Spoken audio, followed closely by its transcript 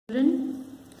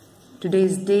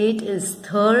Today's date is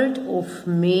 3rd of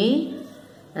May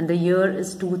and the year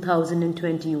is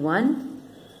 2021.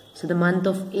 So the month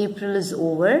of April is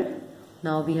over.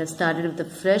 Now we have started with a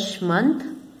fresh month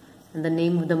and the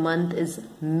name of the month is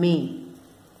May.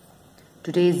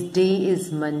 Today's day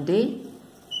is Monday,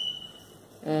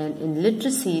 and in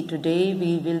literacy today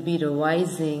we will be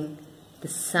revising the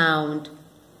sound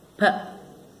P.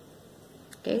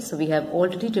 Okay, so we have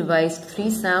already revised 3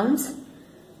 sounds: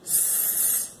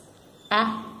 S,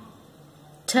 A,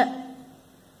 T,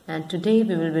 and today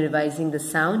we will be revising the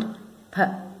sound P.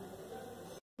 I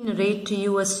narrate to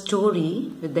you a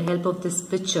story with the help of this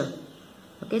picture.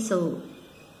 Okay, so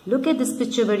look at this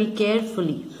picture very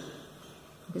carefully.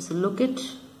 Okay, so look it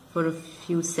for a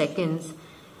few seconds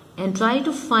and try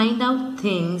to find out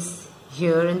things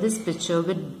here in this picture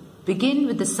which begin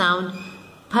with the sound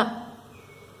P.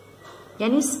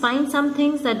 Can you find some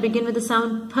things that begin with the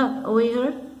sound P over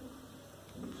here?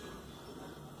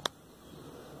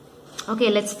 Okay,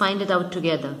 let's find it out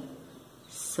together.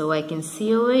 So I can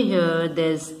see over here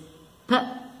there's P,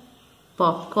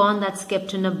 popcorn that's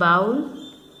kept in a bowl.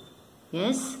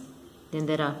 Yes. Then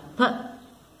there are P,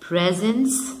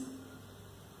 presents.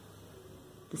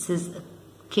 This is a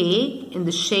cake in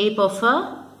the shape of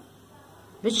a...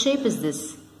 Which shape is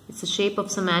this? It's the shape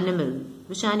of some animal.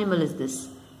 Which animal is this?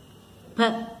 P,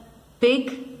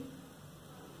 pig.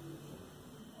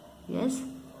 Yes.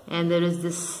 And there is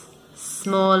this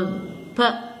small P,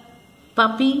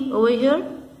 puppy over here.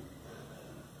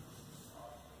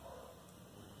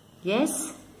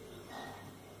 Yes.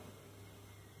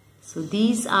 So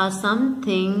these are some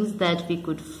things that we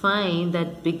could find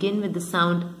that begin with the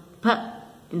sound P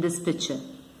in this picture.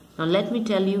 Now let me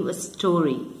tell you a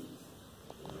story.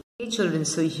 Okay children,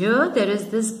 so here there is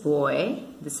this boy.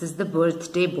 This is the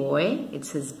birthday boy.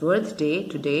 It's his birthday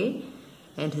today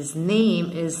and his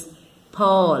name is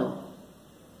Paul.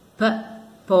 P,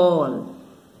 Paul.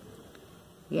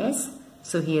 Yes,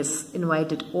 so he has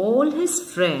invited all his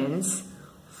friends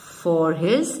for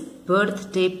his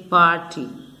birthday party.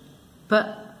 P,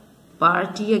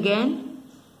 party again.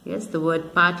 Yes, the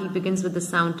word party begins with the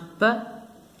sound P.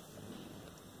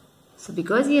 So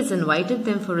because he has invited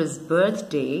them for his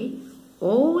birthday,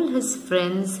 all his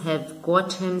friends have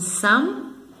got him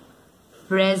some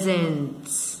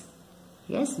presents.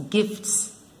 Yes,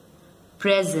 gifts.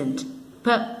 Present.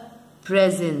 P,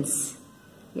 presents.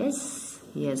 Yes,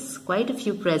 he has quite a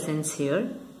few presents here.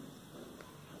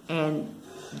 And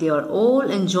they are all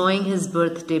enjoying his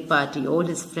birthday party. All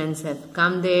his friends have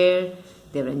come there.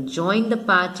 They are enjoying the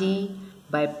party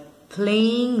by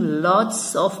playing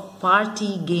lots of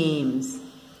party games.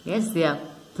 Yes, they are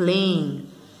playing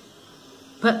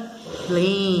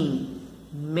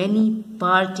many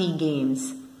party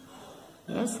games.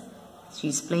 Yes,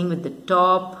 she's playing with the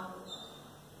top.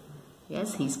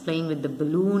 Yes, he's playing with the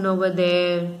balloon over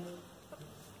there.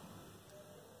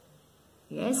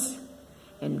 Yes.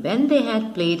 And when they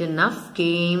had played enough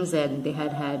games and they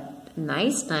had a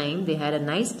nice time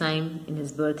in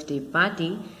his birthday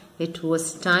party, it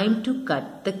was time to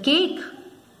cut the cake.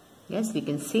 Yes, we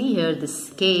can see here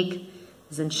this cake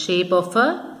is in shape of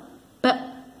a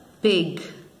pig.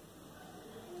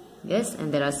 Yes,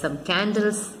 and there are some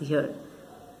candles here.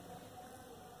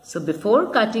 So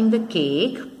before cutting the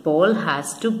cake, Paul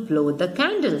has to blow the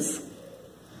candles.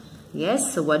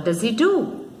 Yes, so what does he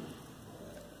do?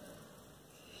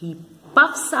 He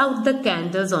puffs out the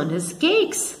candles on his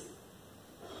cakes.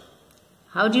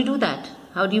 How do you do that?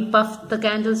 How do you puff the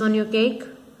candles on your cake?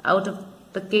 Out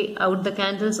the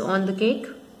candles on the cake?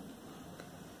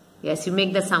 Yes, you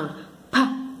make the sound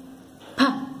pa,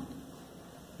 pa.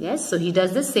 Yes, so he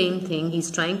does the same thing. He's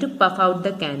trying to puff out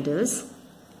the candles.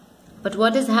 But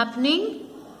what is happening?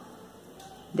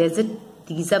 These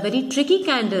are very tricky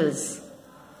candles.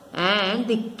 And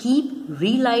they keep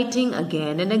relighting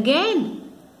again and again.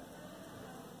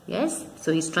 Yes,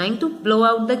 so he's trying to blow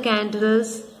out the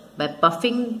candles by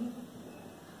puffing.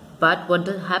 But what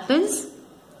happens?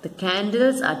 The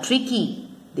candles are tricky.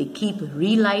 They keep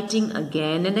relighting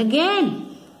again and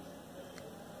again.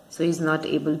 So he's not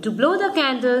able to blow the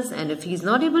candles. And if he's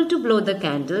not able to blow the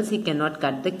candles, he cannot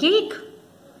cut the cake.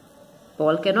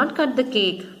 Paul cannot cut the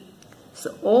cake.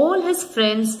 So all his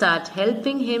friends start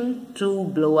helping him to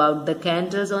blow out the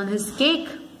candles on his cake.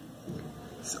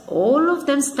 So all of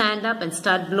them stand up and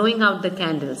start blowing out the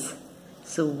candles.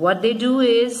 So what they do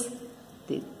is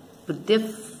they put their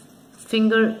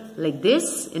finger like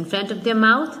this in front of their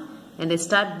mouth and they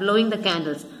start blowing the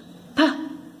candles. Pa,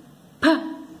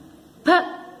 pa,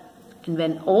 pa. And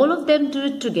when all of them do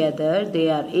it together, they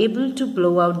are able to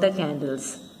blow out the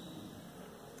candles.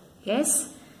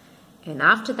 Yes. And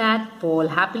after that, Paul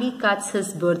happily cuts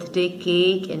his birthday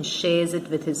cake and shares it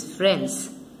with his friends.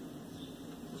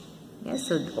 Yes,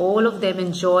 so all of them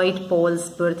enjoyed Paul's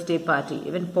birthday party.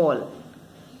 Even Paul,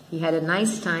 he had a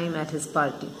nice time at his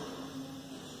party.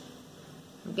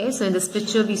 Okay, so in this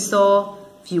picture we saw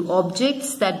few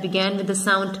objects that began with the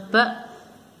sound P.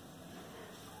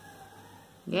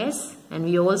 Yes, and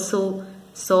we also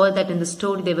saw that in the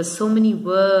story there were so many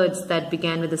words that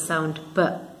began with the sound P,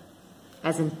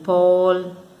 as in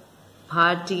Paul,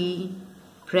 party,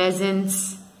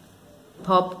 presents,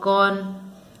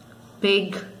 popcorn,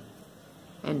 pig,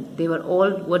 and they were all,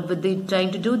 what were they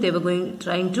trying to do? They were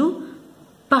trying to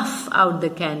puff out the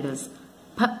candles.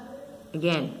 P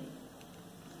again.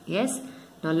 Yes.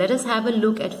 Now let us have a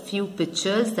look at few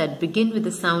pictures that begin with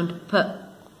the sound P.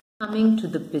 Coming to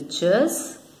the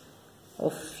pictures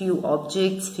of few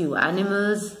objects, few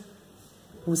animals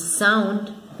whose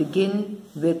sound begin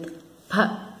with P.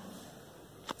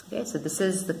 Okay, so this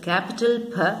is the capital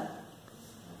P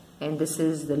and this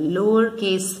is the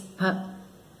lowercase p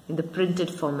in the printed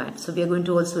format. So we are going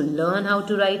to also learn how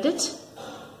to write it.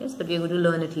 Yes, but we are going to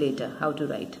learn it later, how to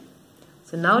write.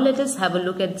 So now let us have a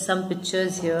look at some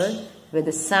pictures here where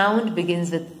the sound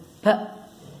begins with P.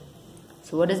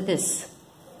 So what is this?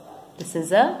 This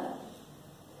is a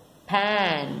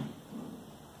pan.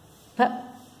 P,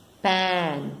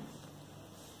 pan.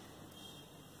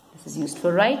 This is used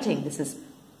for writing. This is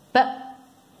P,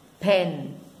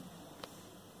 pen.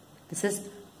 This is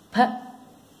P,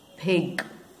 pig.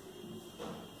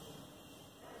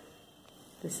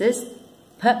 This is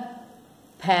P,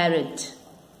 parrot.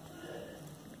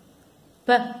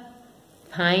 P,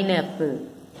 pineapple.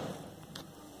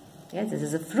 Yes, this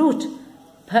is a fruit.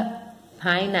 P,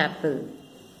 pineapple.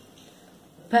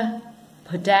 P,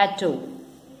 potato.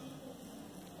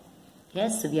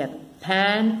 Yes, so we have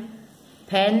pan,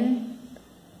 pen,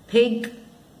 pig,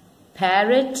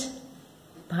 parrot,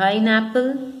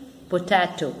 pineapple,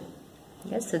 potato.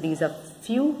 Yes, so these are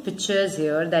few pictures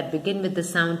here that begin with the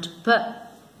sound P.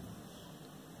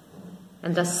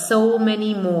 And there are so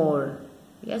many more.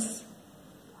 Yes.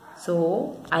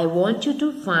 So I want you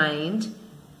to find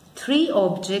 3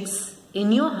 objects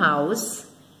in your house,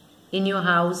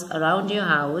 around your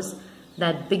house,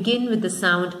 that begin with the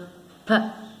sound P.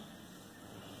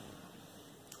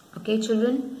 Okay,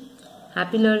 children?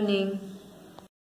 Happy learning.